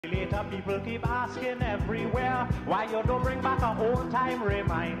later people keep asking everywhere why you don't bring back a old time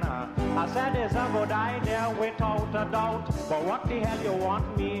reminder. I said it's a good idea without a doubt, but what the hell you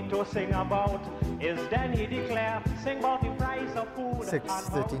want me to sing about? Is then he declare, sing about the price of food.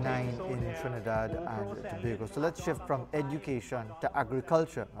 6:39 in Trinidad and Tobago. So let's shift from education to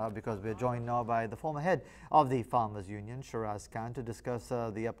agriculture because we're joined now by the former head of the Farmers Union, Shiraz Khan, to discuss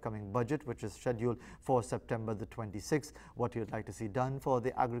the upcoming budget, which is scheduled for September the 26th, what you'd like to see done for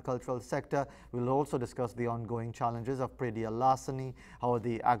the agricultural sector. We'll also discuss the ongoing challenges of PRAEDIAL larceny, how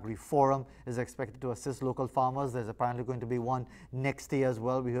the Agri Forum is expected to assist local farmers. There's apparently going to be one next year as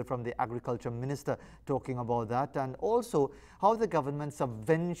well. We heard from the Agriculture Minister talking about that, and also how the government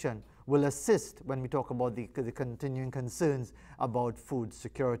subvention will assist when we talk about the continuing concerns about food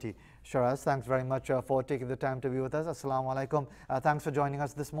security. Shiraz, thanks very much for taking the time to be with us. Assalamu alaikum. Thanks for joining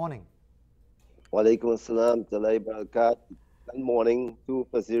us this morning. Wa alaikum assalam. Good morning to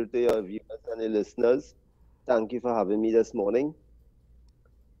Fazeer, to your viewers and your listeners. Thank you for having me this morning.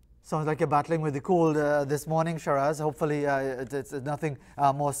 Sounds like you're battling with the cold this morning, Shiraz. Hopefully it's nothing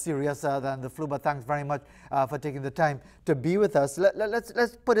more serious than the flu, but thanks very much for taking the time to be with us.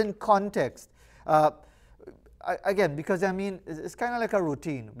 Let's put in context. Again, because I mean, it's kind of like a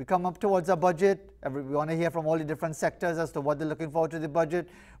routine. We come up towards a budget. We want to hear from all the different sectors as to what they're looking forward to the budget.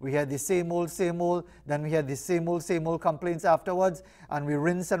 We hear the same old, then we hear the same old complaints afterwards, and we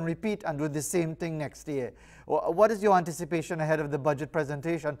rinse and repeat and do the same thing next year. What is your anticipation ahead of the budget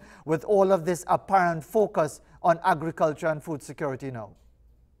presentation with all of this apparent focus on agriculture and food security now?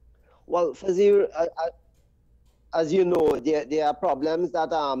 Well, Fazeer, as you know, there are problems that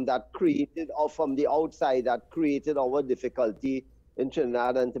that created, or from the outside, that created our difficulty in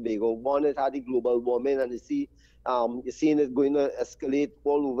Trinidad and Tobago. One, it had the global warming, and you're seeing it going to escalate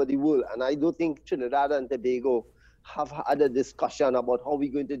all over the world. And I do think Trinidad and Tobago have had a discussion about how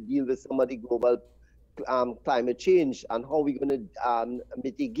we're going to deal with some of the global climate change and how we're going to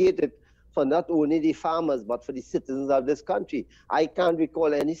mitigate it for not only the farmers, but for the citizens of this country. I can't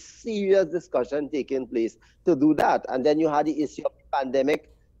recall any serious discussion taking place to do that. And then you had the issue of the pandemic,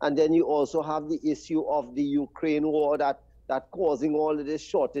 and then you also have the issue of the Ukraine war that causing all of these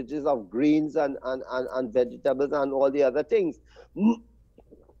shortages of grains and vegetables and all the other things.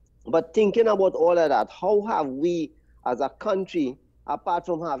 But thinking about all of that, how have we as a country, apart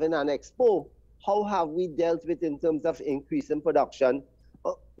from having an expo, how have we dealt with in terms of increasing production,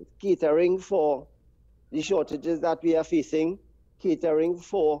 catering for the shortages that we are facing, catering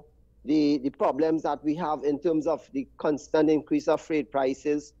for the problems that we have in terms of the constant increase of freight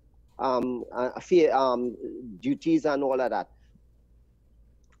prices, duties and all of that?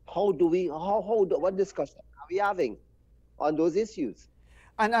 What discussion are we having on those issues?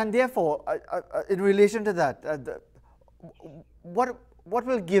 And therefore, in relation to that, what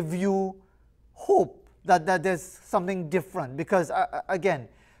will give you hope that there's something different? Because again,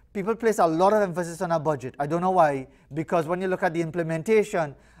 people place a lot of emphasis on our budget. I don't know why, because when you look at the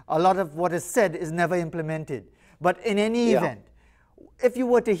implementation, a lot of what is said is never implemented. But in any event, if you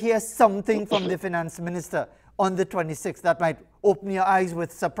were to hear something from the finance minister on the 26th, that might open your eyes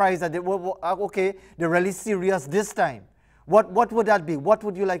with surprise that okay, they're really serious this time. What would that be? What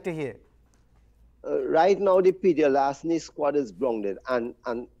would you like to hear? Right now, the PRAEDIAL larceny squad is grounded, and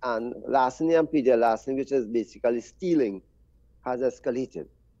larceny and PRAEDIAL larceny, which is basically stealing, has escalated.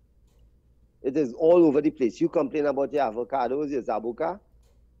 It is all over the place. You complain about your avocados, your zabuka.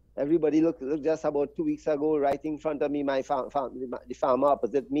 Everybody look just about 2 weeks ago, right in front of me, the farmer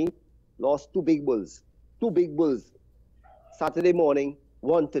opposite me lost two big bulls. Saturday morning,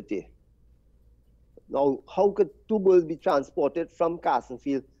 1:30. Now, how could two bulls be transported from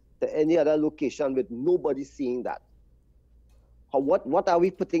Carsonfield to any other location with nobody seeing that? What are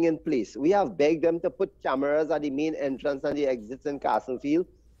we putting in place? We have begged them to put cameras at the main entrance and the exits in Carsonfield.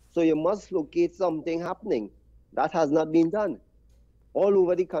 So you must locate something happening. That has not been done. All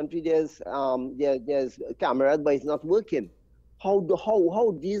over the country, there's cameras, but it's not working.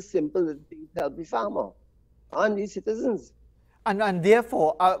 How these simple things help the farmer and the citizens? And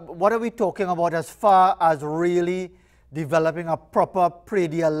therefore, what are we talking about as far as really developing a proper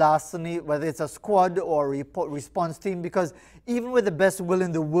PRAEDIAL larceny, whether it's a squad or a response team? Because even with the best will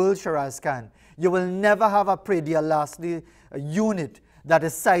in the world, Shiraz Khan, you will never have a PRAEDIAL larceny unit that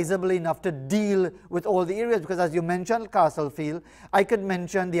is sizable enough to deal with all the areas. Because as you mentioned, Castlefield, I could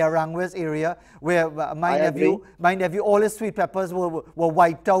mention the Arangwes area where my nephew, all his sweet peppers were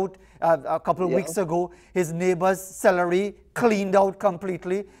wiped out a couple of weeks ago. His neighbor's celery cleaned out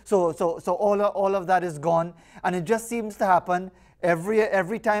completely. So all of that is gone. And it just seems to happen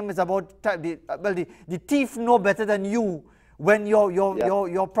every time. It's about, the thief know better than you when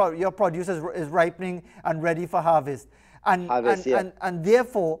your produce is ripening and ready for harvest. And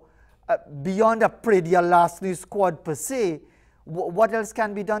therefore, beyond a PRAEDIAL larceny squad per se, what else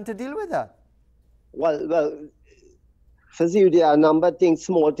can be done to deal with that? Well, Fazeer, there are a number of things,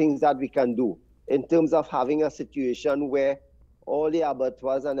 small things that we can do in terms of having a situation where all the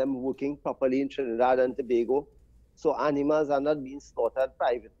abattoirs and them working properly in Trinidad and Tobago, so animals are not being slaughtered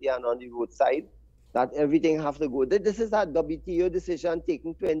privately and on the roadside, that everything have to go. This is a WTO decision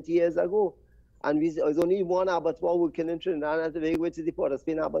taken 20 years ago. And there's only one abattoir working in Trinidad and Tobago, which is the Port of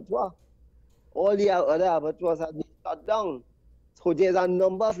Spain abattoir. All the other abattoirs have been shut down. So there's a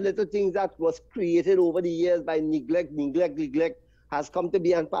number of little things that was created over the years by neglect has come to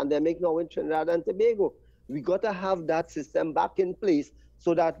be a pandemic now in Trinidad and Tobago. We got to have that system back in place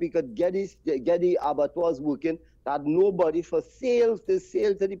so that we could get the abattoirs working, that nobody for sale to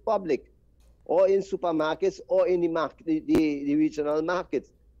the public or in supermarkets or in the regional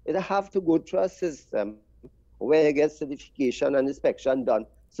markets. It'll have to go through a system where it gets certification and inspection done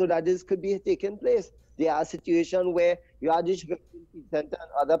so that this could be taking place. There are situations where you are this center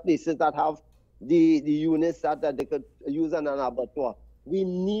and other places that have the units that they could use in an abattoir. We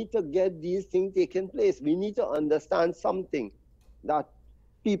need to get these things taking place. We need to understand something, that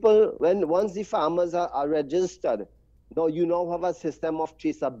people, once the farmers are registered, now you now have a system of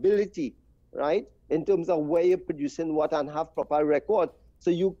traceability, right? In terms of where you're producing what and have proper record. So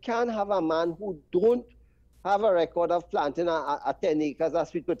you can have a man who don't have a record of planting a 10 acres of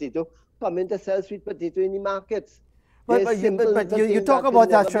sweet potato come in to sell sweet potato in the markets. But you talk about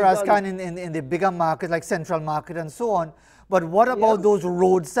that, Shiraz Khan, in the bigger markets like Central Market and so on. But what about those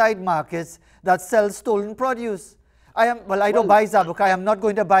roadside markets that sell stolen produce? I don't buy Zabuka. I am not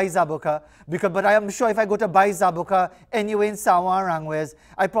going to buy Zabuka, but I am sure if I go to buy Zabuka anyway in Sawa Rangwes,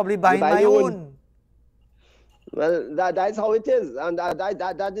 I probably buy my own. Well, that's how it is, and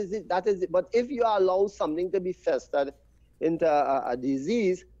that is it. That is it. But if you allow something to be festered into a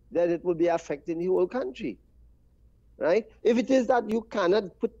disease, then it will be affecting the whole country, right? If it is that you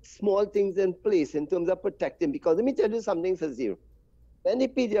cannot put small things in place in terms of protecting, because let me tell you something, Fazeer. When the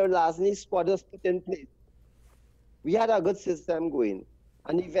PRAEDIAL larceny squad was put in place, we had a good system going,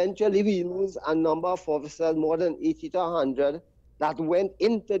 and eventually we lose a number of officers, more than 80 to 100, that went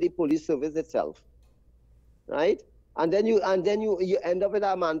into the police service itself. Right, and then you end up with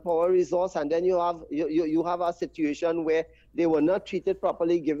a manpower resource, and then you have a situation where they were not treated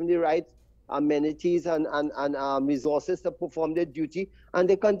properly, given the right amenities and resources to perform their duty, and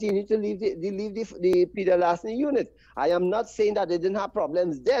they continue to leave the PRAEDIAL larceny unit. I am not saying that they didn't have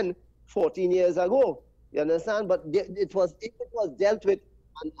problems then, 14 years ago. You understand? But if it was dealt with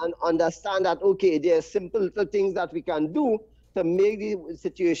and understand that okay, there are simple little things that we can do to make the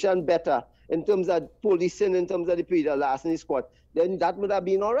situation better in terms of policing, in terms of the PRAEDIAL larceny squad, then that would have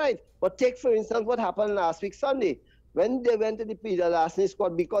been all right. But take, for instance, what happened last week, Sunday. When they went to the PRAEDIAL larceny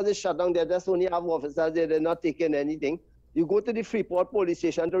squad, because they shut down, they just only have officers there, they're not taking anything. You go to the Freeport police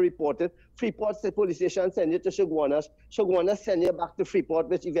station to report it. Freeport police station send you to Shoguanas. Shoguanas send you back to Freeport,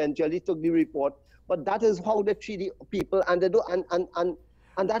 which eventually took the report. But that is how they treat the people, and they do,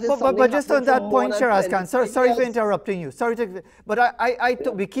 and that is but just on that point, Shiraz Khan, sorry for interrupting you.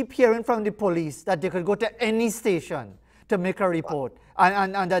 But we keep hearing from the police that they could go to any station to make a report,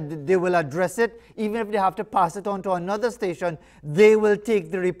 and that they will address it. Even if they have to pass it on to another station, they will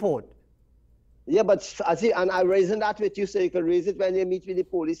take the report. Yeah, but and I raised that with you, so you can raise it when you meet with the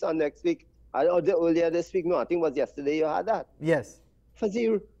police on next week. Or earlier this week, no, I think it was yesterday you had that. Yes.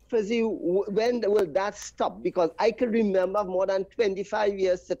 Fazeer, when will that stop? Because I can remember more than 25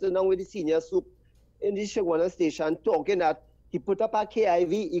 years sitting down with the senior soup in the Shoguana station talking that he put up a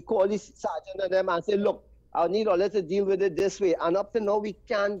KIV, he called the sergeant and them and said, look, I need all to deal with it this way. And up to now, we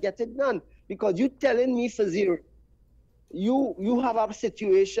can't get it done. Because you telling me, Fazeer, you have a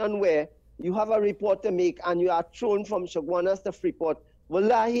situation where you have a report to make and you are thrown from Shoguanas to Freeport.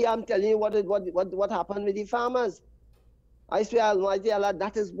 Wallahi, I'm telling you what happened with the farmers. I swear, Almighty Allah,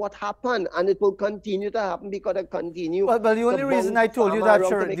 that is what happened, and it will continue to happen because it continue. Well, the only reason I told you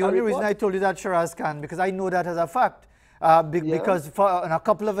that, Shiraz Khan, because I know that as a fact. Because on a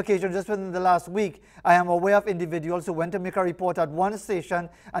couple of occasions, just within the last week, I am aware of individuals who went to make a report at one station,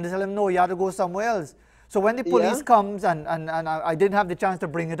 and they tell them, no, you have to go somewhere else. So when the police comes, and I didn't have the chance to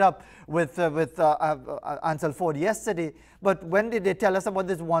bring it up with Ansel Ford yesterday, but when did they tell us about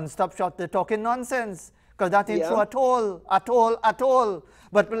this one-stop shop? They're talking nonsense. Because that ain't true at all.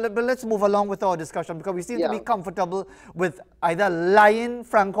 But let's move along with our discussion, because we seem to be comfortable with either lying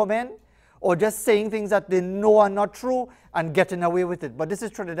Franco men or just saying things that they know are not true and getting away with it. But this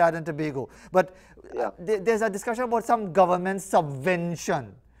is Trinidad and Tobago. But there's a discussion about some government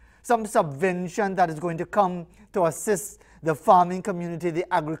subvention, that is going to come to assist the farming community, the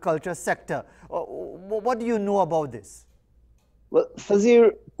agriculture sector. What do you know about this? Well,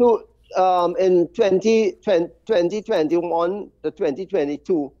 Fazeer, in 2021 to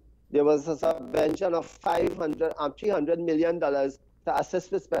 2022, there was a subvention of $300 million to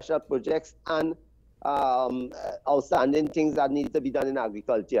assist with special projects and outstanding things that need to be done in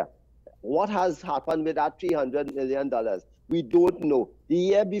agriculture. What has happened with that $300 million? We don't know. The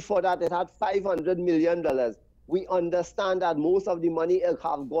year before that, it had $500 million. We understand that most of the money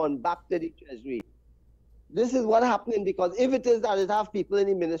have gone back to the Treasury. This is what happening, because if it is that it have people in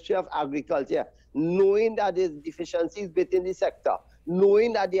the Ministry of Agriculture knowing that there's deficiencies within the sector,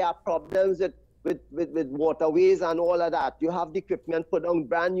 knowing that there are problems with waterways and all of that, you have the equipment put on,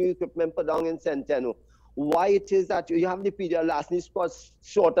 brand new equipment put on in Centeno. Why it is that you have the PRAEDIAL LARCENY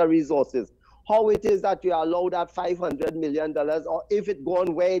shorter resources? How it is that you allow that $500 million, or if it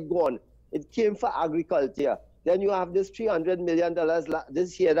gone, where it gone? It came for agriculture. Then you have this $300 million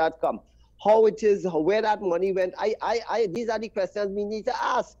this year that come. How it is, where that money went? These are the questions we need to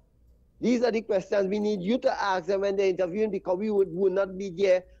ask. These are the questions we need you to ask them when they're interviewing, because we would not be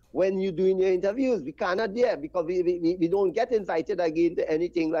there when you're doing your interviews. We cannot there because we don't get invited again to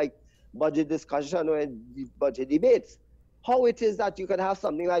anything like budget discussion or budget debates. How it is that you can have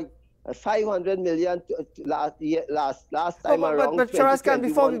something like 500 million last time around. But Shiraz,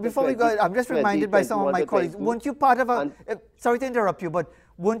 before we go, I'm just reminded by some of my colleagues, weren't you part of a, sorry to interrupt you, but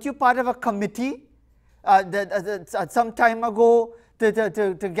weren't you part of a committee that some time ago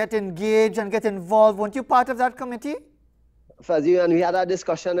to get engaged and get involved? Weren't you part of that committee? Fazeer, and we had a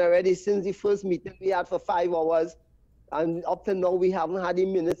discussion already since the first meeting we had for 5 hours, and up to now we haven't had the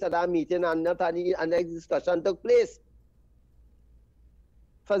minutes of that meeting, and not any next discussion took place.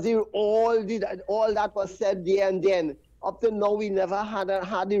 Fazeer, all that was said there and then. Up to now, we never had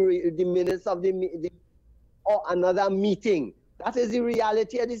the minutes of or another meeting. That is the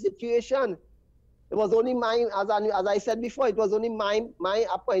reality of the situation. It was only mine, as I said before, it was only my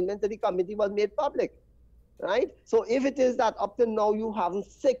appointment to the committee was made public, right? So if it is that up to now you have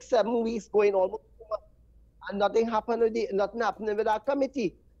 6-7 weeks going almost 2 months, and nothing happened nothing happening with that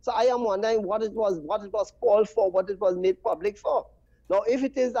committee. So I am wondering what it was called for, what it was made public for. Now, if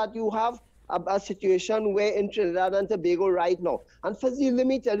it is that you have a situation where in Trinidad and Tobago right now, and Fazeer, let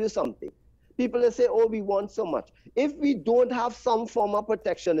me tell you something. People will say, oh, we want so much. If we don't have some form of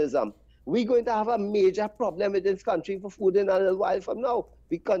protectionism, we're going to have a major problem with this country for food in a little while from now.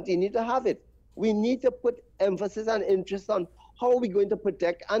 We continue to have it. We need to put emphasis and interest on how we're going to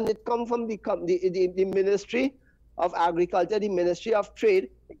protect, and it comes from the Ministry of Agriculture, the Ministry of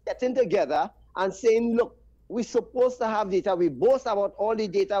Trade, getting together and saying, look, we're supposed to have data. We boast about all the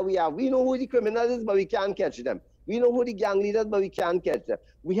data we have. We know who the criminals is, but we can't catch them. We know who the gang leaders, but we can't catch them.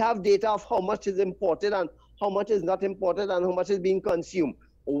 We have data of how much is imported and how much is not imported and how much is being consumed.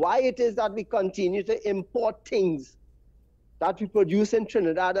 Why it is that we continue to import things that we produce in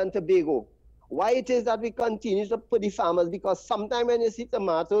Trinidad and Tobago? Why it is that we continue to put the farmers, because sometimes when you see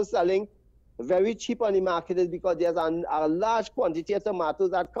tomatoes selling very cheap on the market is because there's a large quantity of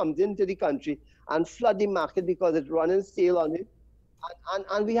tomatoes that comes into the country and flood the market because it's running stale on it.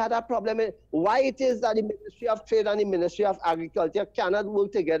 And we had a problem. Why it is that the Ministry of Trade and the Ministry of Agriculture cannot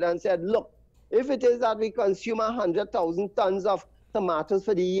work together and said, look, if it is that we consume 100,000 tons of tomatoes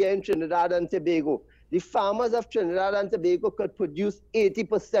for the year in Trinidad and Tobago, the farmers of Trinidad and Tobago could produce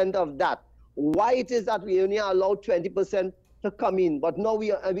 80% of that. Why it is that we only allow 20% to come in, but now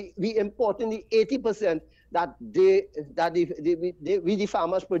we importing the 80% that we the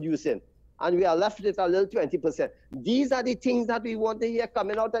farmers producing, and we are left with a little 20%. These are the things that we want to hear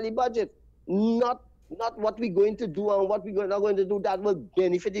coming out of the budget, not what we're going to do and what we're not going to do that will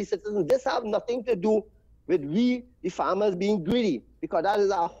benefit the citizens. This has nothing to do with we, the farmers, being greedy, because that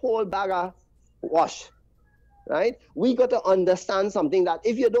is a whole bag of wash, right? We got to understand something, that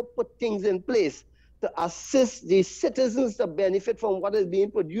if you don't put things in place to assist the citizens to benefit from what is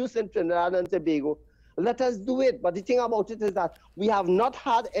being produced in Trinidad and Tobago, let us do it. But the thing about it is that we have not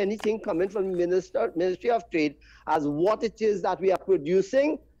had anything coming from the Ministry of Trade as what it is that we are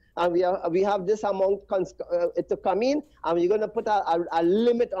producing, and we have this amount to come in, and we're going to put a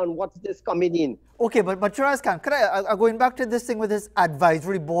limit on what is coming in. Okay, but Shiraz Khan, going back to this thing with this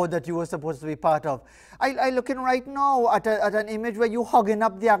advisory board that you were supposed to be part of, I looking right now at an image where you hugging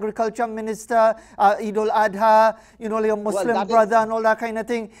up the agriculture minister, Eid al-Adha, you know, your Muslim brother and all that kind of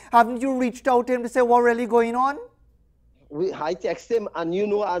thing. Haven't you reached out to him to say what's really going on? I text him, and you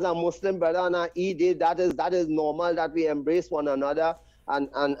know, as a Muslim brother on our Eid day, that is normal that we embrace one another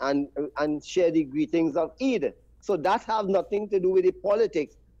and share the greetings of Eid. So that have nothing to do with the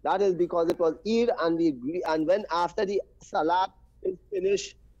politics. That is because it was Eid, and when after the Salat is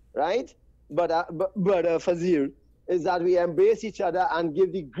finished, right? But Fazeer, is that we embrace each other and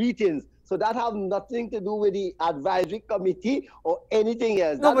give the greetings. So that have nothing to do with the advisory committee or anything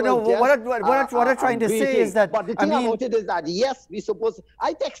else. No, that but no, what I'm trying to say is that, but the thing about it is that, yes, we supposed,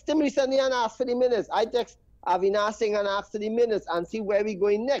 I text him recently and asked for the minutes. I text Avinash Singh and asked for the minutes and see where we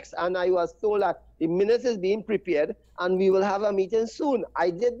going next. And I was told that the minutes is being prepared and we will have a meeting soon.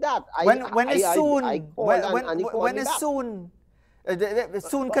 I did that. When is soon? When is soon?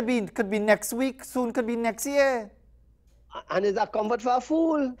 Soon could be next week. Soon could be next year. And is that comfort for a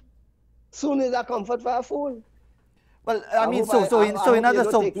fool? Soon is a comfort for a fool. Well, I mean, so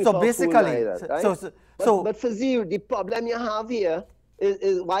basically, but Fazeer, the problem you have here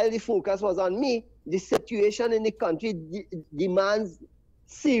is while the focus was on me, the situation in the country demands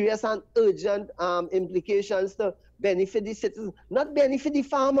serious and urgent implications to benefit the citizens, not benefit the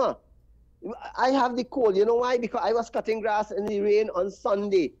farmer. I have the cold. You know why? Because I was cutting grass in the rain on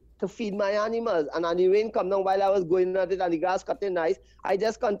Sunday to feed my animals, and the rain come down while I was going at it and the grass cutting nice. I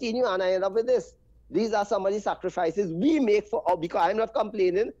just continue and I end up with this. These are some of the sacrifices we make because I'm not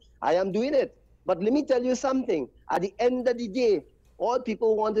complaining, I am doing it. But let me tell you something, at the end of the day, all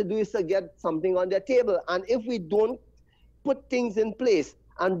people want to do is to get something on their table. And if we don't put things in place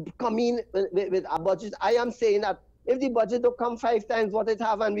and come in with a budget, I am saying that if the budget will come 5 times what it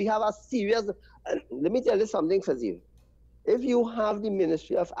have and we have a serious, let me tell you something, Fazeer. If you have the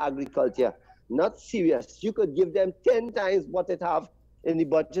Ministry of Agriculture not serious, you could give them 10 times what it have in the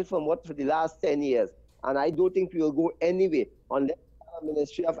budget for the last 10 years. And I don't think we will go anyway unless a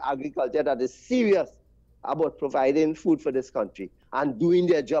Ministry of Agriculture that is serious about providing food for this country and doing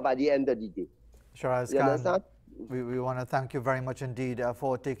their job at the end of the day. Shiraz Khan, we want to thank you very much indeed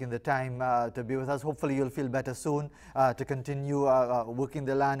for taking the time to be with us. Hopefully you'll feel better soon to continue working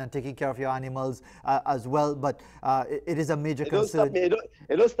the land and taking care of your animals as well. But it is a major concern. It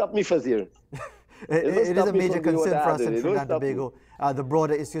don't stop me, Fazeer. It is a major concern for us in Trinidad and Tobago. The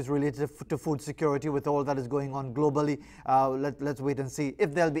broader issues related to food security with all that is going on globally. Let's wait and see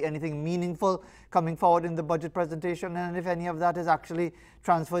if there'll be anything meaningful coming forward in the budget presentation and if any of that is actually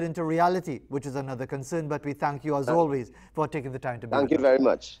transferred into reality, which is another concern. But we thank you as always for taking the time to be with us. Thank you very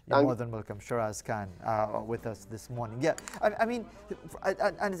much. You're more than welcome. Shiraz Khan with us this morning. Yeah, I mean,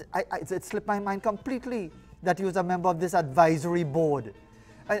 it slipped my mind completely that he was a member of this advisory board.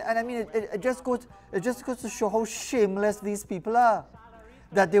 And I mean, it just goes to show how shameless these people are.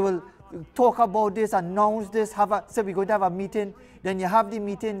 That they will talk about this, announce this, say we're going to have a meeting, then you have the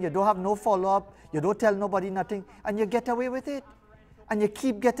meeting, you don't have no follow-up, you don't tell nobody nothing, and you get away with it. And you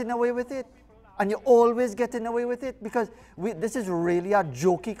keep getting away with it. And you're always getting away with it because this is really a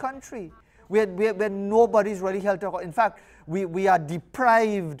jokey country where nobody's really held to account. In fact, we are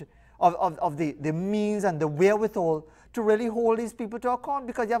deprived of the means and the wherewithal to really hold these people to account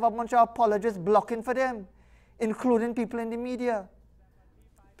because you have a bunch of apologists blocking for them, including people in the media.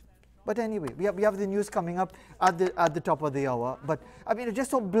 But anyway, we have the news coming up at the top of the hour. But I mean, it's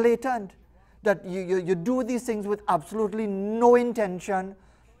just so blatant that you do these things with absolutely no intention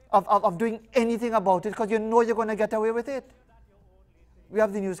of doing anything about it because you know you're going to get away with it. We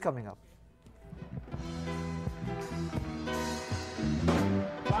have the news coming up.